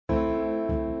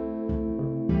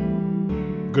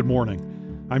Good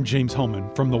morning. I'm James Hohmann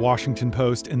from The Washington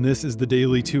Post, and this is the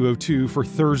Daily 202 for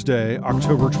Thursday,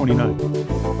 October 29th.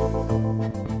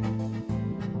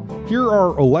 Here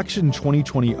are election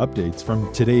 2020 updates from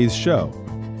today's show.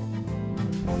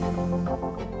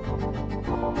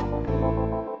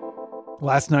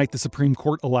 Last night, the Supreme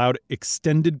Court allowed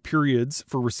extended periods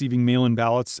for receiving mail-in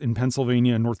ballots in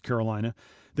Pennsylvania and North Carolina.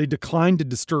 They declined to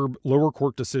disturb lower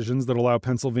court decisions that allow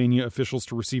Pennsylvania officials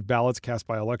to receive ballots cast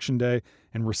by Election Day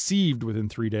and received within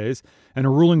 3 days, and a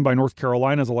ruling by North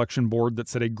Carolina's election board that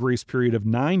set a grace period of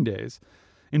 9 days.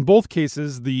 In both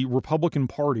cases, the Republican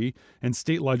Party and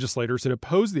state legislators had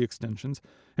opposed the extensions,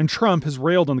 and Trump has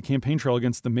railed on the campaign trail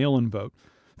against the mail-in vote.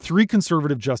 3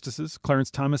 conservative justices, Clarence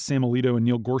Thomas, Sam Alito, and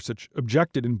Neil Gorsuch,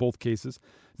 objected in both cases.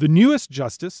 The newest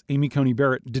justice, Amy Coney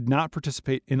Barrett, did not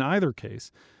participate in either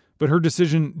case, but her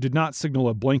decision did not signal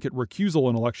a blanket recusal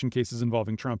in election cases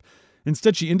involving Trump.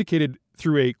 Instead, she indicated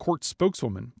through a court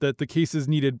spokeswoman that the cases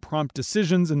needed prompt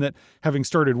decisions and that, having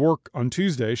started work on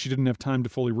Tuesday, she didn't have time to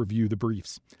fully review the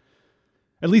briefs.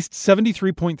 At least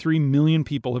 73.3 million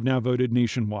people have now voted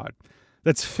nationwide.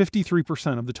 That's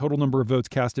 53% of the total number of votes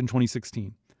cast in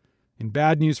 2016. In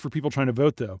bad news for people trying to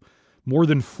vote, though, more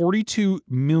than 42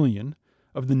 million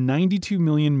of the 92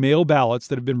 million mail ballots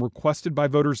that have been requested by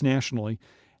voters nationally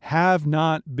have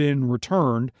not been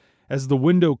returned as the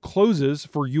window closes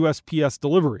for USPS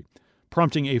delivery,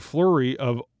 prompting a flurry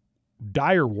of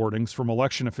dire warnings from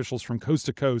election officials from coast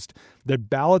to coast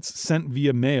that ballots sent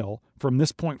via mail from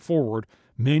this point forward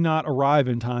may not arrive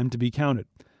in time to be counted.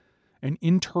 An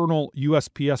internal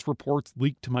USPS report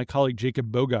leaked to my colleague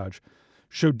Jacob Bogaj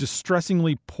showed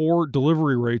distressingly poor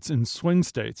delivery rates in swing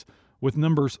states, with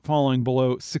numbers falling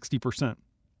below 60%.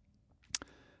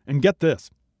 And get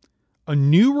this. A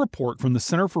new report from the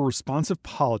Center for Responsive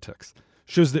Politics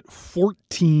shows that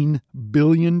 $14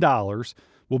 billion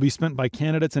will be spent by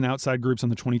candidates and outside groups on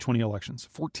the 2020 elections.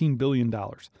 $14 billion.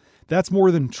 That's more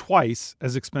than twice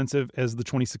as expensive as the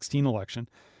 2016 election.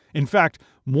 In fact,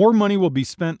 more money will be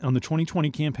spent on the 2020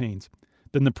 campaigns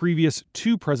than the previous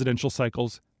 2 presidential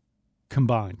cycles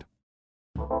combined.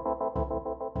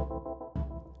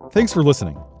 Thanks for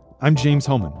listening. I'm James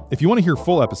Hohmann. If you want to hear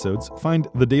full episodes, find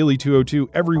The Daily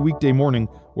 202 every weekday morning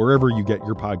wherever you get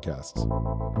your podcasts.